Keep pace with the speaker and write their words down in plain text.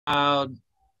Okay.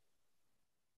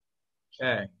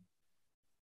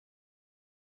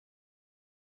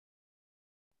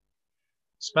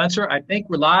 Spencer, I think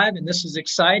we're live and this is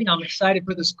exciting. I'm excited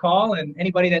for this call and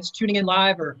anybody that's tuning in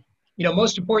live or,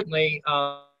 most importantly,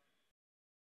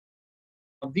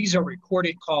 these are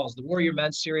recorded calls. The Warrior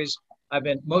Men series, I've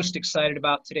been most excited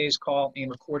about today's call and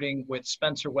recording with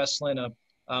Spencer Westlund.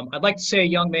 I'd like to say a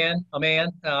young man,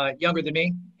 younger than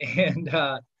me, and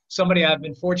somebody I've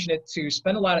been fortunate to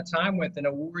spend a lot of time with in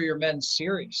a Warrior Men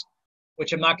series,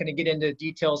 which I'm not going to get into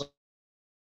details.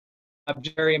 I'm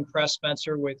very impressed,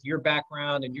 Spencer, with your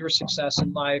background and your success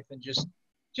in life and just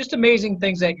amazing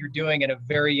things that you're doing at a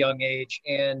very young age.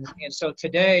 And so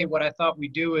today, what I thought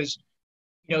we'd do is,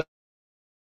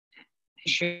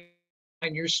 share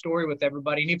your story with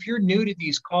everybody. And if you're new to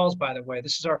these calls, by the way,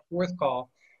 this is our fourth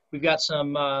call. We've got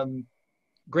some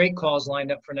great calls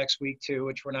lined up for next week too,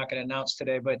 which we're not going to announce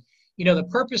today. But, the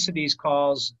purpose of these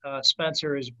calls,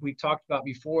 Spencer, is we've talked about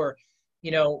before,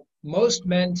 most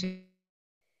men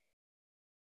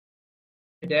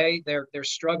today, they're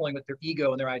struggling with their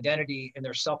ego and their identity and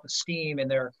their self-esteem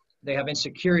and they have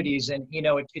insecurities. And,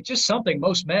 it's just something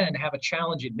most men have a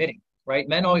challenge admitting, right?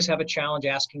 Men always have a challenge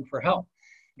asking for help.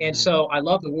 And so I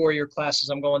love the Warrior classes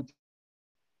I'm going through.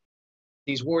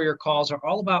 These Warrior calls are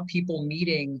all about people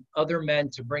meeting other men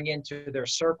to bring into their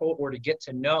circle or to get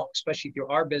to know, especially through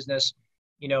our business.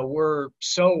 We're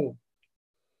so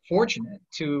fortunate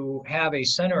to have a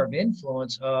center of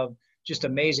influence of just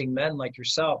amazing men like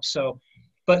yourself.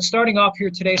 But starting off here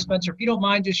today, Spencer, if you don't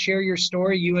mind, just share your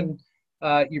story. You and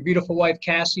your beautiful wife,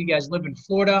 Cassie, you guys live in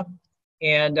Florida.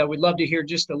 And we'd love to hear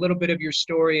just a little bit of your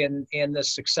story and the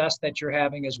success that you're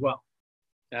having as well.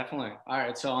 Definitely. All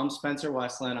right. So I'm Spencer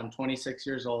Westlund. I'm 26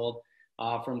 years old,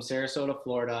 from Sarasota,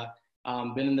 Florida.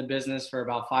 Been in the business for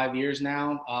about 5 years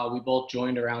now. We both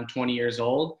joined around 20 years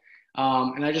old.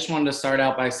 And I just wanted to start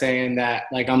out by saying that,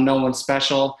 I'm no one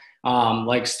special.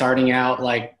 Starting out,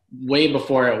 way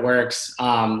before it works,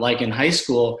 in high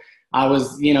school, I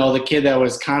was, the kid that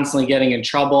was constantly getting in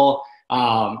trouble.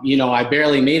 I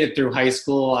barely made it through high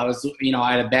school. I was,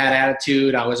 I had a bad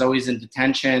attitude. I was always in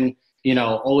detention,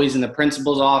 always in the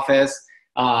principal's office.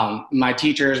 My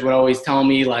teachers would always tell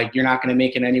me, you're not going to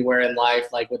make it anywhere in life,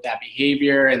 with that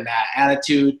behavior and that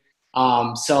attitude.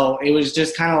 So it was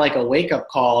just kind of like a wake up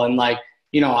call. And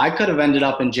I could have ended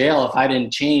up in jail if I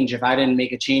didn't change, if I didn't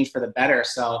make a change for the better.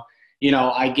 So,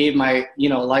 I gave my,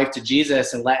 life to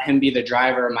Jesus and let him be the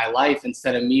driver of my life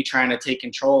instead of me trying to take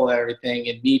control of everything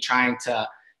and me trying to,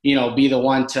 be the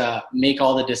one to make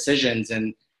all the decisions.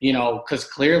 And, because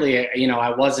clearly,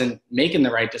 I wasn't making the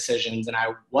right decisions and I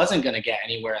wasn't going to get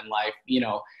anywhere in life,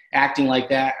 acting like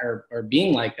that or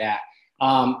being like that.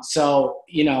 So,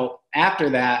 after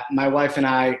that, my wife and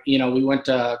I, we went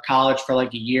to college for a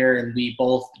year and we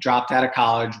both dropped out of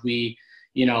college. We,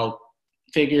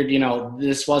 figured,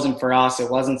 this wasn't for us.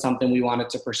 It wasn't something we wanted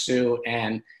to pursue.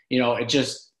 And, it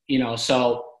just,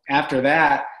 so after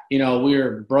that, we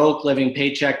were broke, living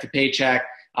paycheck to paycheck.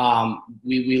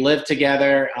 We lived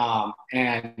together.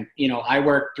 And, I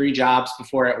worked 3 jobs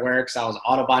before it works. I was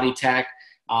auto body tech,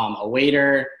 a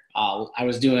waiter. I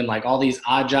was doing all these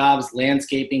odd jobs,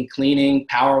 landscaping, cleaning,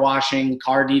 power washing,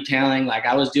 car detailing.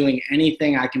 I was doing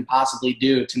anything I can possibly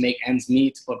do to make ends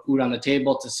meet, to put food on the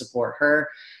table, to support her.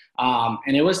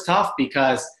 And it was tough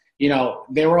because,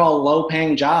 they were all low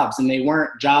paying jobs and they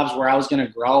weren't jobs where I was going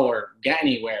to grow or get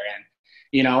anywhere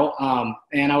in,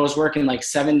 and I was working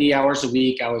 70 hours a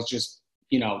week. I was just,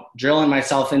 drilling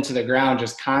myself into the ground,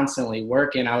 just constantly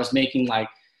working. I was making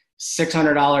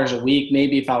 $600 a week,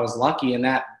 maybe if I was lucky, and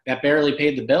that barely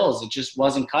paid the bills. It just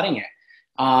wasn't cutting it.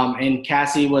 And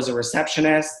Cassie was a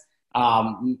receptionist,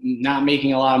 not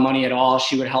making a lot of money at all.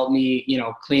 She would help me,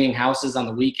 cleaning houses on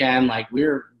the weekend. We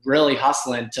were really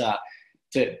hustling to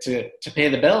pay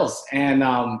the bills. And,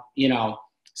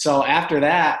 so after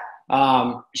that,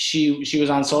 she was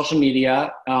on social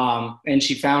media, and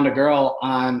she found a girl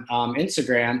on,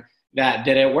 Instagram that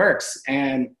did It Works.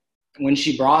 And when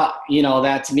she brought,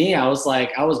 that to me, I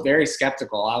was very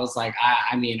skeptical. I was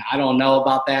I don't know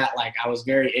about that. I was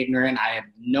very ignorant. I had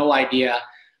no idea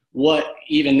what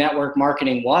even network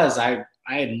marketing was. I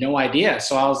had no idea.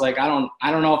 So I was I don't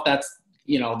know if that's,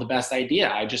 the best idea.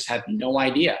 I just had no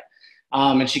idea.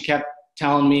 And she kept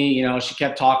telling me, she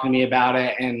kept talking to me about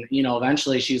it. And,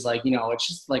 eventually she's it's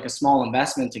just a small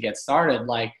investment to get started.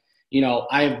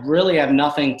 I really have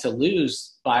nothing to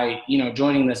lose by,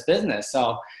 joining this business.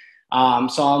 So I'm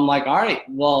all right,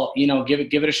 well, give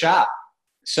it a shot.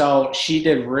 So she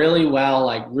did really well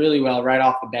right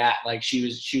off the bat. She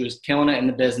was killing it in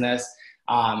the business.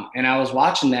 And I was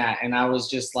watching that and I was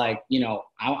just like,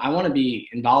 I want to be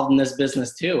involved in this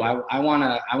business too. I want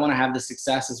to have the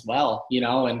success as well,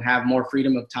 and have more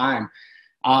freedom of time.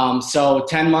 So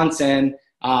 10 months in,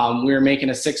 we were making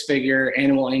a 6-figure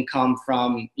annual income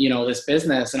from, this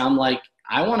business. And I'm like,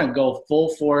 I want to go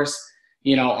full force,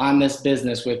 on this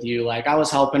business with you. Like I was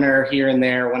helping her here and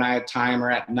there when I had time or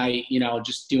at night,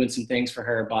 just doing some things for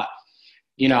her. But,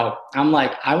 I'm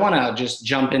like, I want to just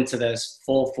jump into this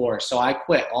full force. So I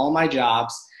quit all my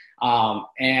jobs.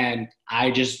 And I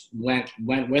just went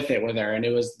with it with her. And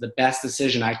it was the best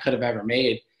decision I could have ever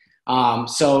made.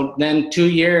 So then 2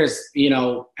 years,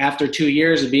 after 2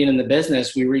 years of being in the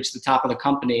business, we reached the top of the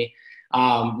company.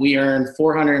 We earned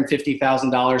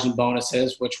 $450,000 in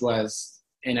bonuses, which was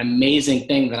an amazing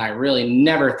thing that I really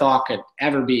never thought could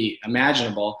ever be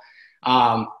imaginable.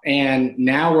 And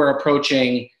now we're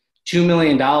approaching $2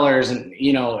 million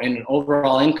in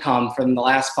overall income from the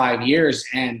last 5 years.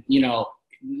 And,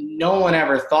 no one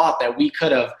ever thought that we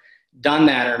could have done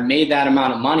that or made that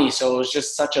amount of money. So it was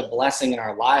just such a blessing in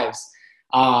our lives.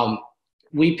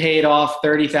 We paid off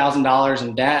 $30,000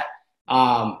 in debt.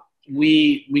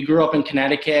 We grew up in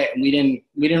Connecticut and we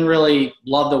didn't really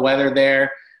love the weather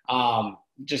there.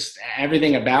 Just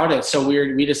everything about it. So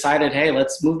we decided, hey,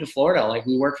 let's move to Florida. Like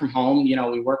we work from home,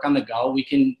 we work on the go, we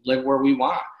can live where we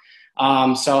want.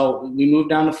 So we moved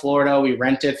down to Florida, we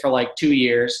rented for like 2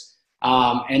 years.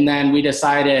 And then we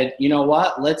decided, you know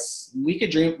what, we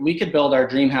could build our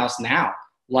dream house now.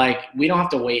 Like we don't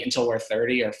have to wait until we're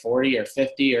 30 or 40 or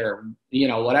 50 or,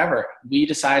 whatever. We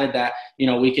decided that,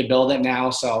 we could build it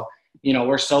now. So,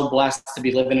 we're so blessed to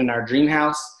be living in our dream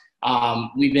house.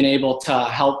 We've been able to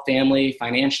help family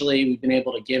financially. We've been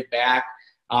able to give back.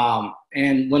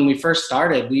 And when we first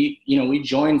started, we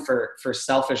joined for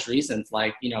selfish reasons,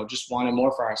 like, just wanted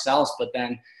more for ourselves. But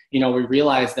then, we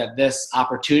realized that this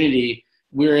opportunity,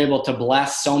 we were able to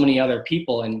bless so many other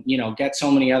people and, get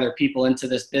so many other people into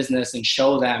this business and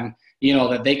show them,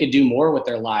 that they could do more with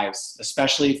their lives,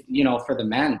 especially, for the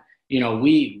men.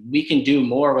 We can do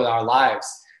more with our lives,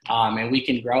 and we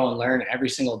can grow and learn every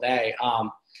single day.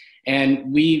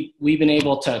 And we've been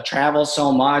able to travel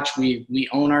so much. We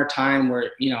own our time.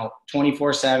 We're,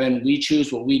 24/7. We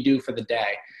choose what we do for the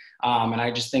day. And I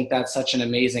just think that's such an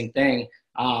amazing thing.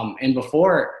 And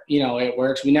before, it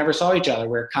works, we never saw each other.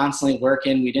 We're constantly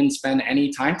working. We didn't spend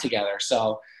any time together.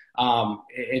 So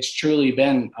it's truly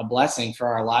been a blessing for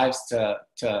our lives to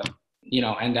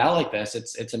end out like this.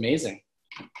 It's amazing.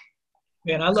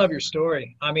 Man, I love your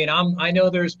story. I mean, I know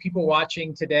there's people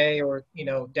watching today or,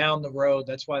 down the road.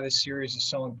 That's why this series is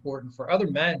so important for other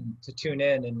men to tune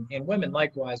in and women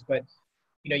likewise. But,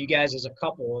 you guys as a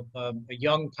couple, a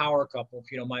young power couple,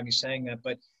 if you don't mind me saying that,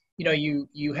 but,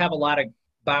 you have a lot of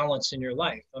balance in your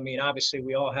life. I mean, obviously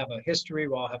we all have a history,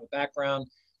 we all have a background,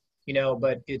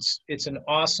 but it's an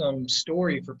awesome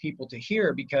story for people to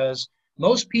hear because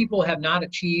most people have not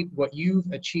achieved what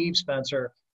you've achieved,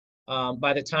 Spencer.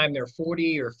 By the time they're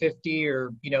 40 or 50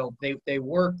 or, they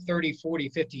work 30, 40,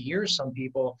 50 years, some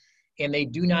people, and they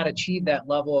do not achieve that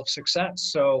level of success.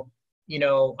 So,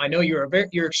 I know you're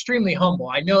extremely humble.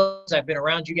 I know I've been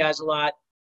around you guys a lot.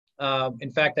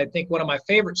 In fact, I think one of my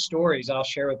favorite stories I'll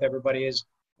share with everybody is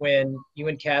when you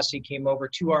and Cassie came over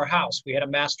to our house. We had a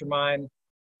mastermind,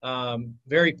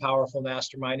 very powerful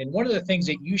mastermind. And one of the things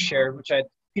that you shared, which if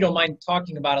you don't mind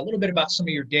talking about a little bit about some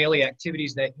of your daily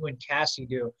activities that you and Cassie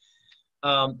do.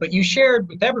 But you shared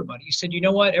with everybody, you said, you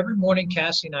know what, every morning,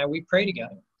 Cassie and I, we pray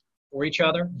together for each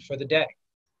other and for the day.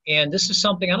 And this is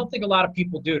something I don't think a lot of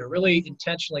people do, to really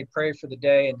intentionally pray for the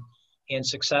day and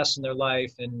success in their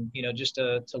life and, just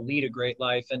to lead a great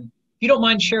life. And if you don't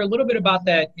mind, share a little bit about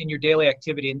that in your daily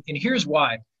activity. And here's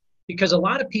why. Because a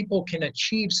lot of people can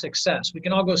achieve success. We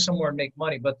can all go somewhere and make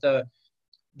money, but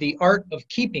the art of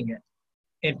keeping it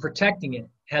and protecting it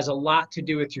has a lot to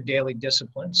do with your daily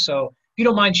disciplines. So if you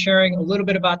don't mind sharing a little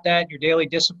bit about that, your daily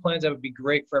disciplines, that would be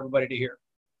great for everybody to hear.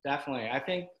 Definitely. I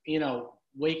think,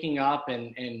 waking up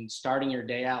and starting your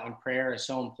day out in prayer is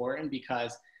so important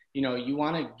because, you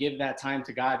want to give that time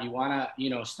to God. You want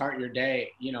to, start your day,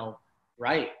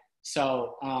 right.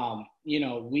 So,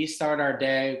 we start our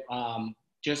day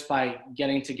just by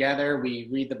getting together. We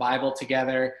read the Bible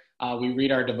together. We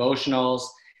read our devotionals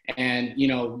and,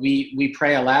 we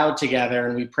pray aloud together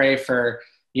and we pray for,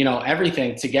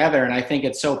 everything together. And I think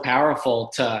it's so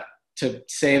powerful to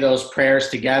say those prayers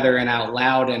together and out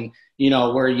loud and,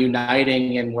 we're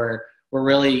uniting and we're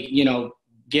really,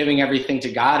 giving everything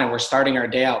to God and we're starting our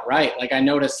day out right. Like I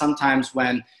notice sometimes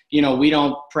when, we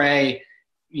don't pray,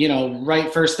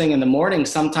 right first thing in the morning,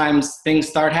 sometimes things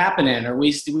start happening or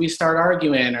we start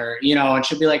arguing or, and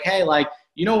she'll be like, hey, like,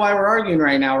 you know why we're arguing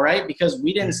right now, right? Because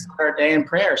we didn't start our day in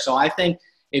prayer. So I think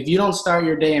if you don't start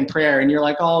your day in prayer and you're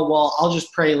like, oh, well, I'll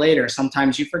just pray later.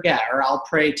 Sometimes you forget, or I'll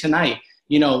pray tonight.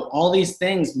 You know, all these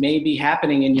things may be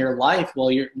happening in your life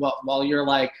while you're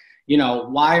like, you know,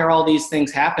 why are all these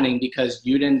things happening? Because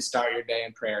you didn't start your day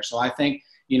in prayer. So I think,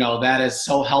 you know, that is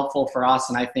so helpful for us.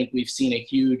 And I think we've seen a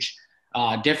huge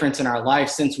difference in our life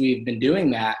since we've been doing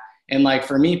that. And like,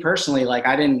 for me personally, like,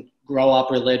 I didn't grow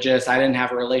up religious. I didn't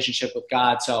have a relationship with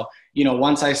God. So, you know,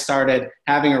 once I started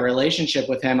having a relationship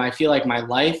with him, I feel like my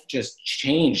life just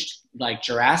changed like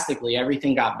drastically.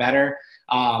 Everything got better.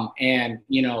 And,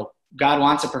 you know, God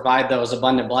wants to provide those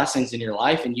abundant blessings in your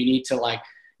life, and you need to, like,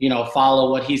 you know,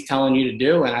 follow what he's telling you to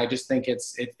do. And I just think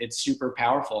it's super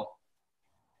powerful.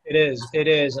 It is. It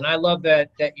is. And I love that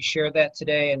you shared that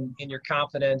today, and in your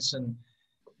confidence. And,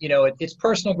 you know, it's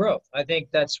personal growth. I think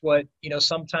that's what, you know,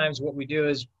 sometimes what we do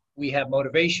is we have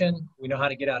motivation. We know how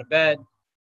to get out of bed.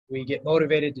 We get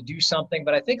motivated to do something.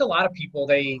 But I think a lot of people,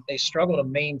 they struggle to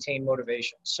maintain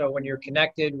motivation. So when you're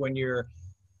connected, when you're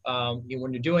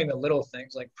doing the little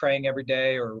things like praying every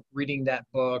day or reading that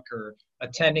book or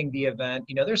attending the event,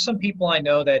 you know, there's some people I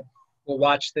know that will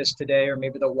watch this today, or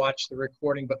maybe they'll watch the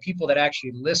recording, but people that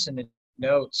actually listen to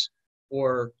notes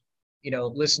or, you know,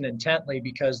 listen intently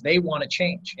because they want to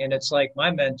change. And it's like my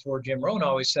mentor, Jim Rohn,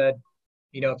 always said,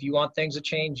 you know, if you want things to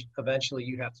change, eventually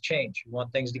you have to change. You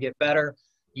want things to get better,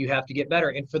 you have to get better.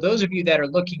 And for those of you that are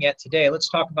looking at today, let's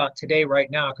talk about today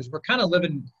right now, because we're kind of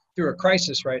living through a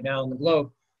crisis right now in the globe.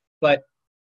 But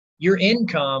your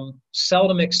income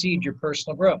seldom exceeds your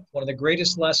personal growth. One of the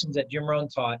greatest lessons that Jim Rohn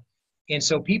taught. And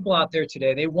so people out there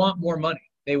today, they want more money.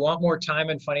 They want more time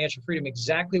and financial freedom.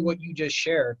 Exactly what you just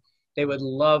shared, they would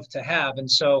love to have. And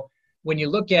so when you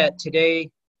look at today,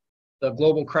 the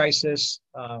global crisis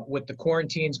with the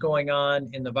quarantines going on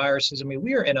and the viruses, I mean,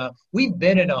 we've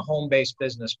been in a home-based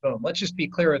business boom. Let's just be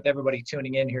clear with everybody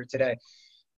tuning in here today.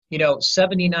 You know,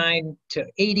 79 to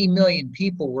 80 million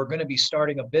people were going to be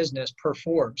starting a business per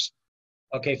Forbes.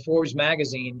 Okay, Forbes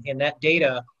magazine, and that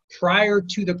data prior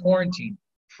to the quarantine,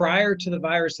 prior to the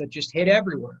virus that just hit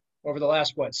everywhere over the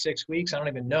last, 6 weeks? I don't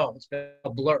even know. It's been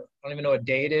a blur. I don't even know what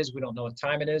day it is. We don't know what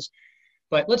time it is.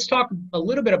 But let's talk a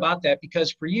little bit about that,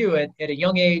 because for you at a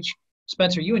young age,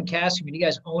 Spencer, you and Cassie, I mean, you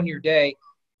guys own your day.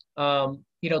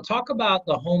 You know, talk about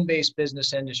the home-based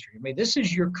business industry. I mean, this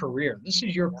is your career. This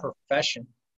is your profession.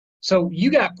 So you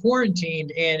got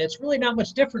quarantined, and it's really not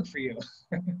much different for you.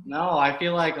 No, I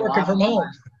feel like working from home.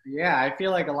 Yeah, I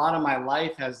feel like a lot of my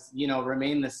life has, you know,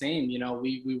 remained the same. You know,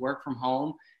 we work from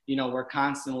home. You know, we're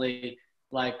constantly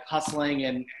like hustling,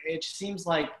 and it seems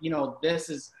like, you know, this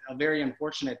is a very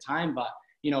unfortunate time, but,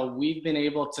 you know, we've been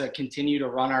able to continue to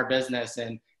run our business,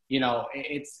 and, you know,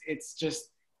 it's just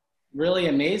really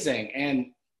amazing. And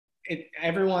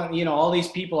everyone, you know, all these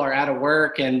people are out of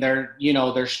work, and they're, you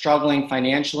know, they're struggling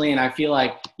financially. And I feel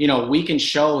like, you know, we can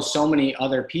show so many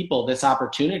other people this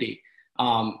opportunity.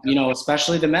 You know,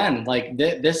 especially the men, like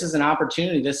this is an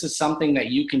opportunity. This is something that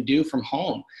you can do from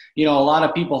home. You know, a lot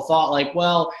of people thought like,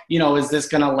 well, you know, is this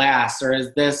going to last? Or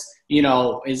is this, you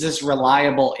know, is this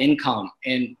reliable income?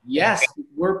 And yes,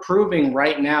 we're proving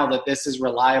right now that this is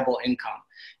reliable income.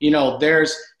 You know,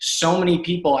 there's so many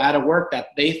people out of work that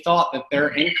they thought that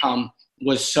their income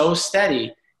was so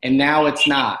steady, and now it's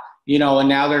not, you know, and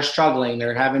now they're struggling.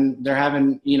 They're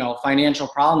having, you know, financial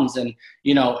problems, and,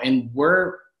 you know, and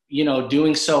we're, you know,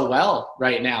 doing so well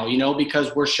right now, you know,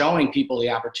 because we're showing people the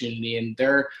opportunity, and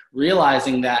they're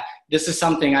realizing that this is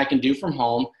something I can do from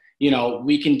home. You know,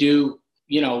 we can do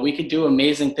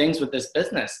amazing things with this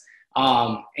business.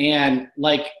 And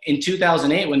like in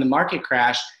 2008, when the market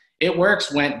crashed, It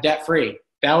Works went debt free.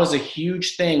 That was a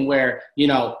huge thing where, you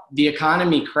know, the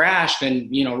economy crashed,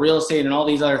 and, you know, real estate and all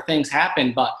these other things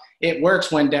happened, but It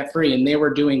Works went debt free, and they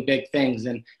were doing big things.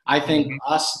 And I think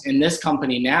us in this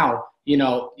company now, you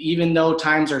know, even though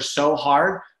times are so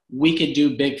hard, we could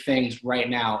do big things right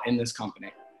now in this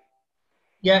company.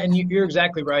 Yeah, and you're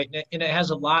exactly right. And it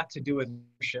has a lot to do with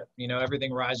leadership. You know,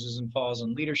 everything rises and falls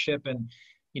on leadership. And,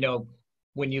 you know,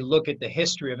 when you look at the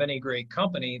history of any great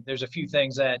company, there's a few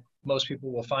things that most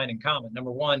people will find in common.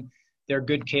 Number one, they're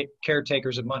good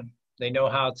caretakers of money. They know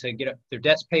how to get their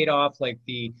debts paid off, like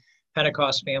the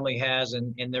Pentecost family has,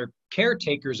 and they're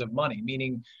caretakers of money,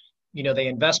 meaning, you know, they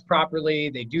invest properly,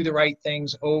 they do the right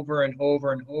things over and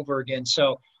over and over again.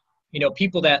 So, you know,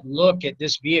 people that look at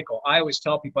this vehicle, I always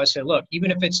tell people, I say, look,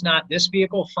 even if it's not this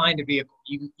vehicle, find a vehicle.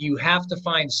 You have to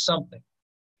find something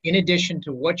in addition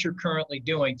to what you're currently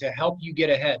doing to help you get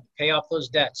ahead, pay off those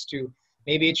debts. To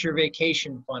maybe it's your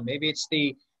vacation fund, maybe it's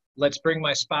the let's bring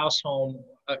my spouse home,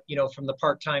 you know, from the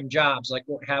part-time jobs, like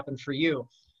what happened for you.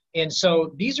 And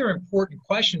so these are important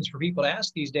questions for people to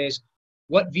ask these days.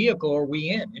 What vehicle are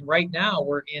we in? And right now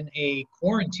we're in a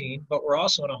quarantine, but we're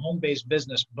also in a home-based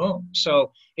business boom.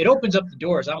 So it opens up the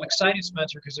doors. I'm excited,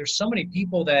 Spencer, because there's so many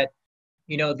people that,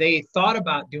 they thought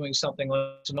about doing something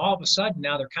like this, and all of a sudden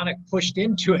now they're kind of pushed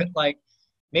into it. Like,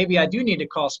 maybe I do need to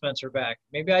call Spencer back.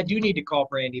 Maybe I do need to call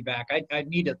Brandy back. I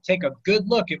need to take a good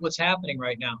look at what's happening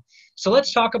right now. So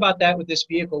let's talk about that with this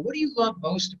vehicle. What do you love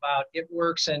most about It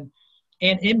Works? And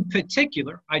in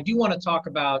particular, I do want to talk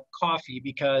about coffee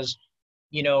because,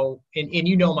 and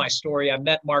my story. I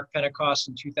met Mark Pentecost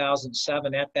in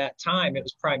 2007. At that time, it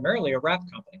was primarily a rep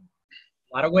company.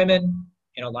 A lot of women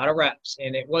and a lot of reps.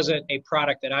 And it wasn't a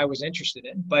product that I was interested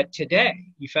in. But today,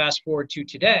 you fast forward to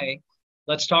today,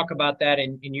 let's talk about that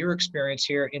in your experience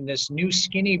here in this new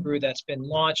skinny brew that's been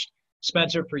launched.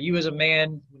 Spencer, for you as a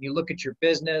man, when you look at your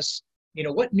business,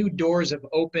 what new doors have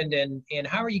opened and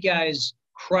how are you guys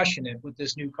crushing it with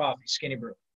this new coffee, Skinny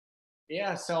Brew?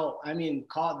 Yeah, so I mean,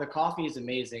 the coffee is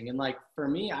amazing. And like for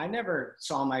me, I never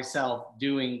saw myself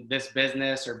doing this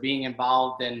business or being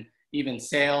involved in even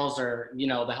sales or,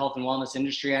 the health and wellness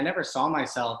industry. I never saw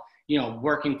myself,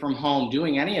 working from home,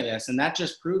 doing any of this. And that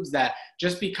just proves that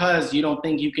just because you don't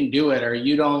think you can do it or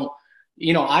you don't,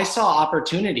 I saw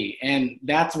opportunity, and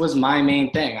that was my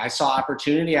main thing. I saw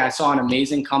opportunity. I saw an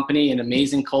amazing company, an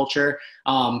amazing culture,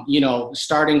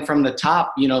 starting from the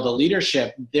top, the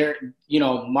leadership there,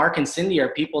 Mark and Cindy are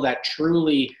people that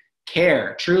truly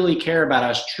care about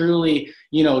us, truly,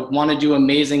 want to do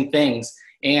amazing things.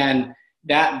 And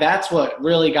that's what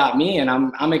really got me. And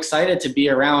I'm excited to be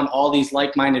around all these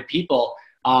like-minded people.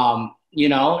 And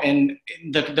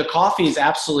the coffee is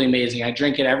absolutely amazing. I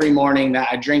drink it every morning. That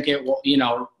I drink it,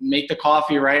 make the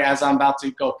coffee right as I'm about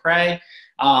to go pray.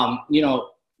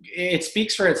 It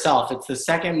speaks for itself. It's the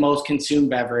second most consumed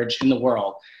beverage in the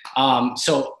world.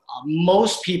 So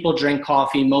most people drink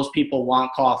coffee. Most people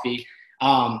want coffee.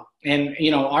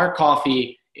 Our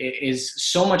coffee is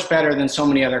so much better than so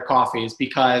many other coffees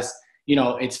because,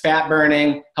 it's fat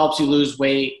burning, helps you lose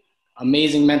weight,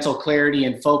 amazing mental clarity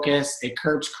and focus. It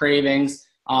curbs cravings,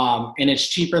 and it's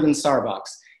cheaper than Starbucks.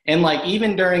 And like,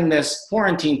 even during this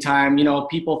quarantine time,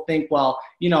 people think, well,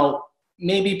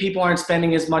 maybe people aren't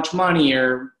spending as much money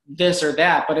or this or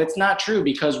that, but it's not true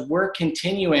because we're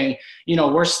continuing,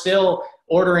 we're still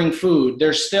ordering food.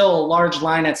 There's still a large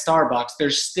line at Starbucks.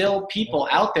 There's still people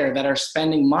out there that are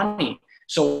spending money.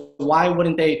 So why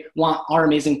wouldn't they want our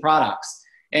amazing products?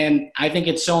 And I think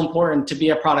it's so important to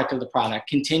be a product of the product.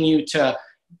 Continue to,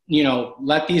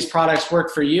 let these products work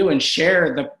for you and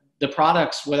share the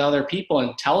products with other people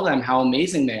and tell them how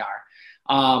amazing they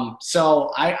are.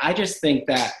 So I just think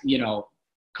that,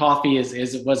 coffee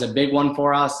was a big one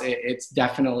for us. It's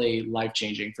definitely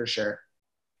life-changing for sure.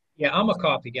 Yeah, I'm a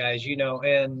coffee guy, as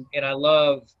and I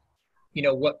love,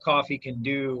 what coffee can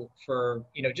do for,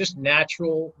 just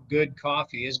natural, good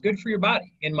coffee is good for your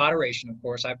body in moderation. Of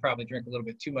course, I probably drink a little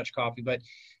bit too much coffee, but,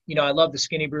 I love the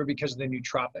Skinny Brew because of the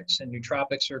nootropics, and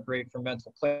nootropics are great for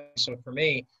mental clarity. So for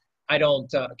me, I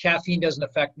don't, caffeine doesn't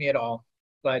affect me at all,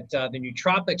 but the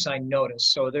nootropics I notice.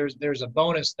 So there's a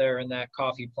bonus there in that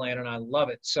coffee plan, and I love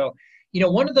it. So,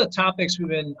 one of the topics we've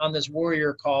been on this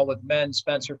warrior call with men,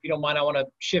 Spencer, if you don't mind, I want to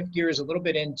shift gears a little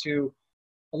bit into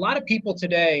a lot of people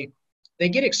today. They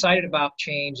get excited about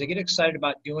change. They get excited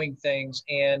about doing things.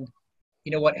 And,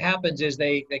 what happens is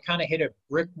they kind of hit a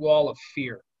brick wall of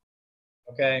fear.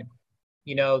 Okay.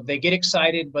 They get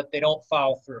excited, but they don't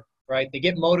follow through, right? They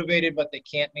get motivated, but they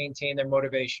can't maintain their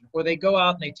motivation. Or they go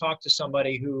out and they talk to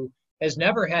somebody who has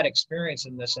never had experience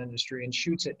in this industry and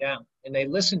shoots it down. And they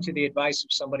listen to the advice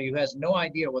of somebody who has no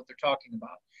idea what they're talking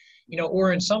about,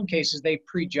 or in some cases they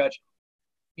prejudge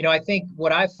it. I think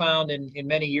what I've found in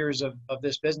many years of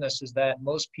this business is that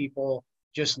most people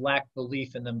just lack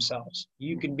belief in themselves.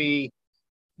 You can be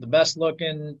the best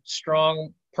looking,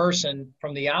 strong person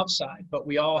from the outside, but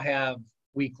we all have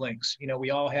weak links. We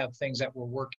all have things that we're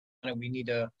working on and we need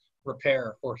to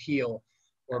repair or heal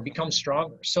or become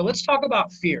stronger. So let's talk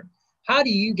about fear. How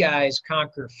do you guys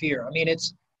conquer fear? I mean,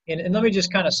 and let me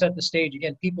just kind of set the stage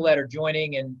again, people that are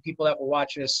joining and people that will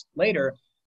watch this later,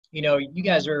 you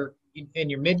guys are in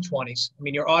your mid 20s. I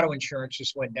mean, your auto insurance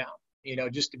just went down,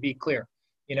 just to be clear,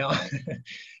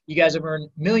 you guys have earned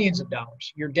millions of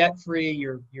dollars. You're debt free.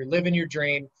 You're living your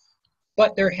dream,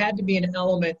 but there had to be an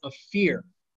element of fear.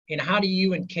 And how do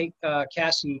you and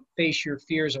Cassie face your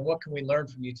fears, and what can we learn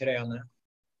from you today on that?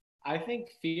 I think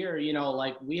fear,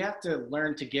 like we have to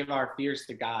learn to give our fears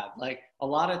to God. Like a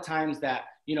lot of times that,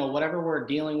 whatever we're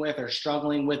dealing with or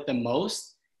struggling with the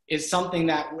most is something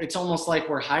that it's almost like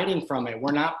we're hiding from it.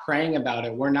 We're not praying about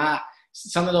it. We're not,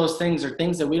 some of those things are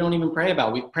things that we don't even pray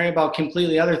about. We pray about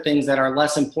completely other things that are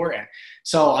less important.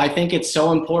 So I think it's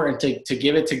so important to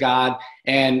give it to God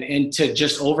and to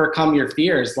just overcome your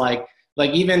fears. Like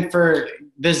even for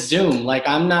this Zoom, like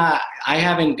I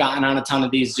haven't gotten on a ton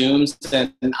of these Zooms,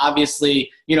 and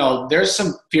obviously, there's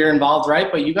some fear involved,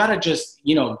 right? But you got to just,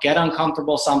 get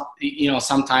uncomfortable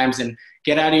sometimes and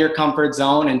get out of your comfort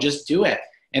zone and just do it.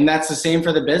 And that's the same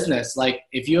for the business. Like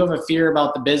if you have a fear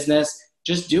about the business,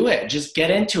 just do it. Just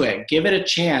get into it. Give it a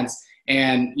chance.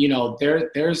 And,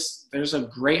 there's a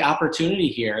great opportunity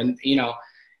here. And,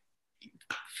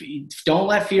 don't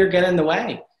let fear get in the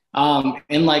way.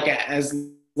 And like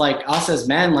us as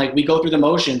men, like we go through the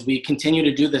motions, we continue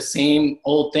to do the same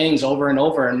old things over and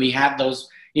over. And we have those,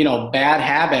 bad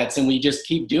habits, and we just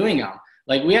keep doing them.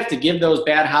 Like we have to give those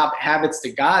bad habits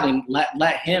to God and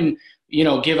let him,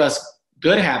 give us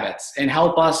good habits and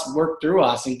help us work through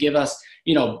us and give us,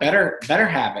 better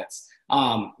habits.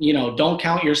 Don't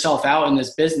count yourself out in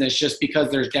this business just because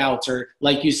there's doubts, or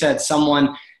like you said,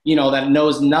 someone, that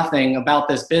knows nothing about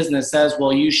this business says,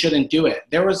 well, you shouldn't do it.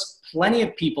 There was plenty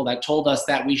of people that told us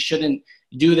that we shouldn't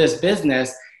do this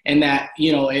business and that,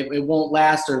 it won't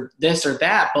last or this or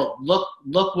that. But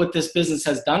look what this business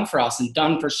has done for us and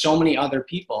done for so many other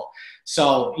people.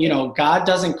 So, God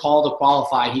doesn't call to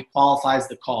qualify. He qualifies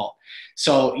the call.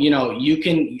 So,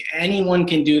 anyone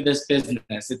can do this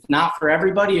business. It's not for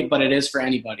everybody, but it is for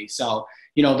anybody. So,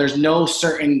 there's no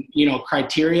certain,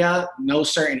 criteria, no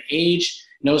certain age,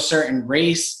 no certain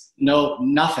race,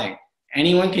 nothing.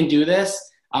 Anyone can do this.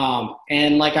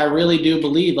 And like, I really do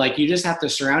believe, like, you just have to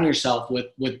surround yourself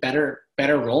with better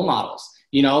role models.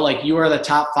 Like you are the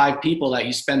top 5 people that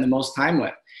you spend the most time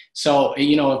with. So,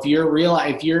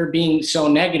 if you're being so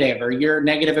negative, or you're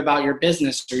negative about your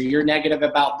business, or you're negative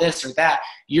about this or that,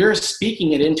 you're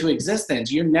speaking it into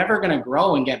existence. You're never going to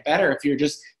grow and get better if you're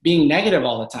just being negative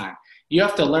all the time. You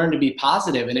have to learn to be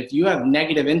positive. And if you have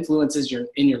negative influences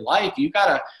in your life, you got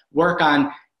to work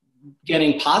on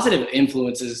getting positive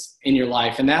influences in your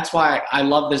life. And that's why I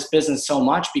love this business so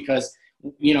much, because,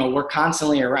 we're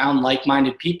constantly around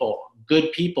like-minded people,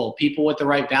 good people with the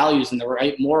right values and the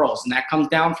right morals. And that comes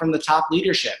down from the top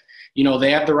leadership.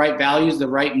 They have the right values, the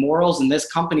right morals, and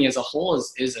this company as a whole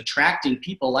is attracting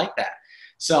people like that.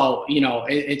 So,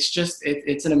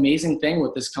 it's an amazing thing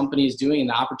what this company is doing, and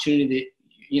the opportunity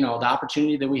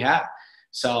that we have.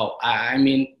 So, I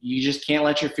mean, you just can't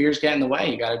let your fears get in the way.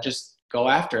 You got to just go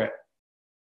after it.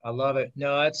 I love it.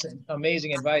 No, that's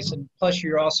amazing advice. And plus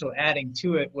you're also adding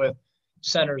to it with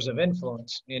centers of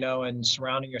influence, and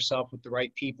surrounding yourself with the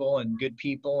right people and good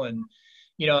people. And,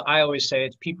 I always say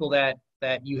it's people that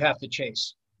you have to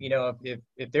chase.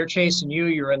 If they're chasing you,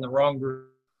 you're in the wrong group.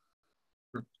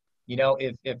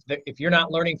 If you're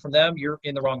not learning from them, you're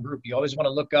in the wrong group. You always want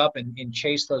to look up and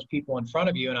chase those people in front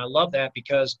of you. And I love that,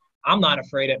 because I'm not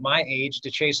afraid at my age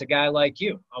to chase a guy like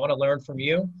you. I want to learn from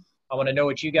you. I want to know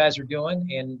what you guys are doing,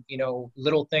 and,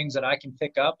 little things that I can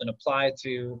pick up and apply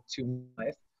to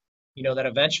life, that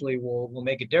eventually will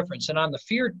make a difference. And on the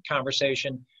fear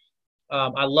conversation,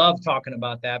 I love talking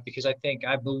about that, because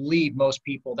I believe most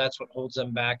people, that's what holds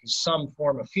them back, is some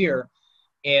form of fear.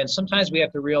 And sometimes we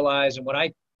have to realize, and what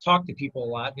I talk to people a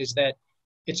lot, is that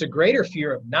it's a greater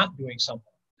fear of not doing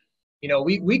something.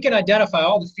 We can identify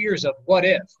all the fears of what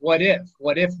if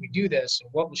we do this, and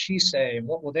what will she say, and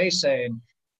what will they say, and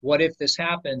what if this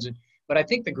happens? But I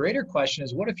think the greater question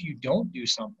is, what if you don't do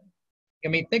something? I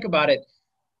mean, think about it,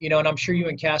 and I'm sure you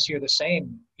and Cassie are the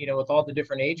same, with all the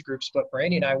different age groups. But for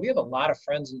Andy and I, we have a lot of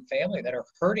friends and family that are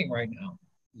hurting right now.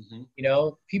 Mm-hmm.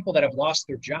 People that have lost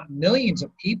their job, millions of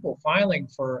people filing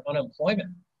for unemployment.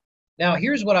 Now,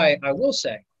 here's what I will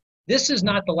say. This is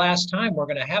not the last time we're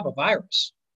going to have a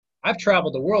virus. I've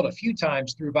traveled the world a few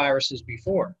times through viruses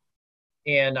before.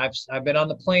 And I've been on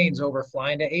the planes over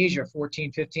flying to Asia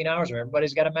 14, 15 hours where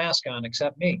everybody's got a mask on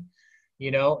except me,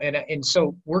 and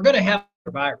so we're going to have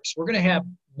a virus. We're going to have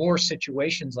more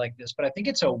situations like this, but I think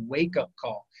it's a wake-up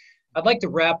call. I'd like to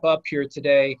wrap up here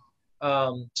today.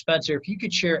 Spencer, if you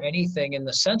could share anything in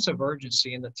the sense of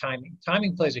urgency and the timing.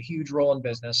 Timing plays a huge role in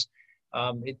business.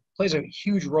 It plays a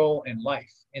huge role in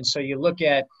life. And so you look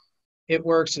at It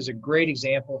Works as a great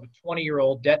example of a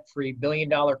 20-year-old debt-free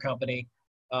billion-dollar company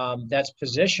that's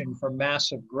positioned for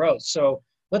massive growth. So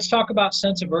let's talk about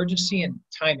sense of urgency and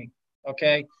timing,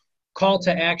 okay? Call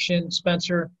to action.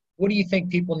 Spencer, what do you think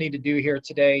people need to do here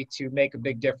today to make a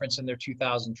big difference in their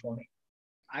 2020?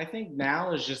 I think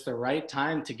now is just the right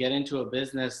time to get into a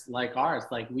business like ours.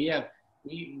 Like we are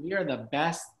the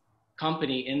best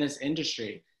company in this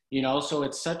industry, so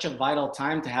it's such a vital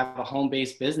time to have a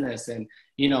home-based business. And,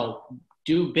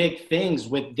 do big things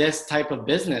with this type of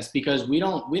business, because we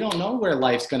don't know where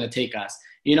life's going to take us,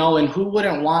 you know, and who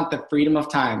wouldn't want the freedom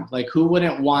of time? Like, who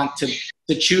wouldn't want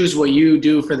to choose what you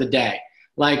do for the day?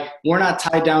 Like, we're not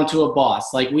tied down to a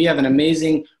boss. Like, we have an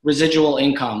amazing residual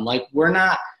income. Like,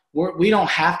 we don't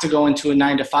have to go into a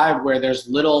 9-to-5 where there's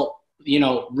little, you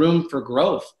know, room for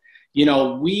growth. You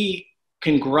know, we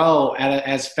can grow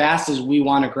as fast as we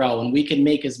want to grow, and we can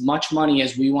make as much money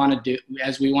as we want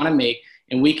to make,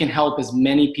 and we can help as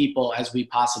many people as we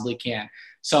possibly can.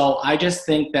 So I just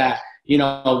think that, you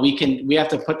know, we have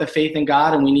to put the faith in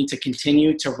God, and we need to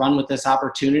continue to run with this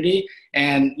opportunity.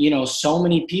 And, you know, so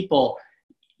many people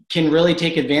can really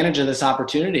take advantage of this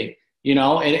opportunity. You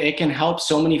know, it can help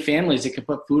so many families. It can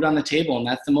put food on the table. And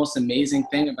that's the most amazing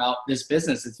thing about this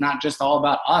business. It's not just all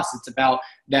about us. It's about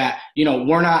that, you know,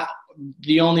 we're not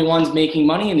the only ones making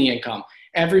money in the income.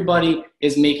 Everybody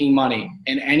is making money,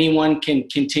 and anyone can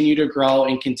continue to grow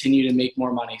and continue to make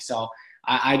more money. So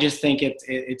I just think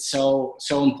it's so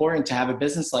important to have a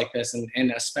business like this,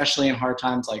 and especially in hard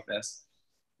times like this.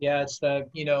 Yeah, it's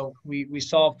you know, we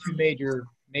solve two major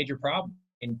problems.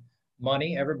 In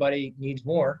money, everybody needs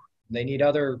more. They need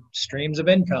other streams of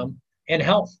income, and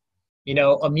health, you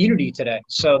know, immunity today.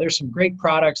 So there's some great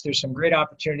products. There's some great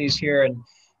opportunities here. And,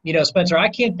 you know, Spencer, I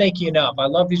can't thank you enough. I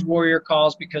love these warrior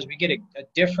calls because we get a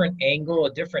different angle,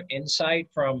 a different insight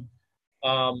from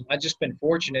I've just been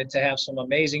fortunate to have some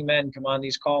amazing men come on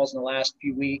these calls in the last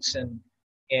few weeks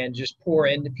and just pour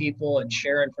into people and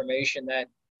share information that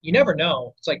you never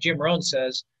know. It's like Jim Rohn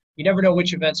says, you never know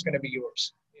which event's going to be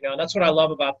yours. You know, and that's what I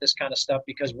love about this kind of stuff,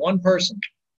 because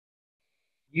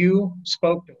you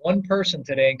spoke to one person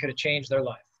today and could have changed their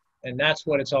life. And that's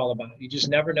what it's all about. You just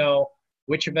never know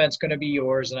which event's going to be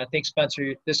yours. And I think,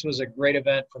 Spencer, this was a great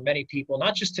event for many people,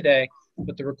 not just today,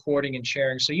 but the recording and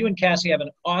sharing. So you and Cassie have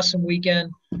an awesome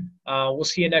weekend. We'll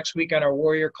see you next week on our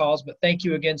warrior calls. But thank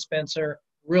you again, Spencer.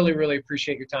 Really, really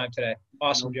appreciate your time today.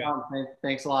 Awesome job.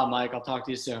 Thanks a lot, Mike. I'll talk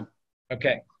to you soon.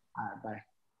 Okay. All right, bye.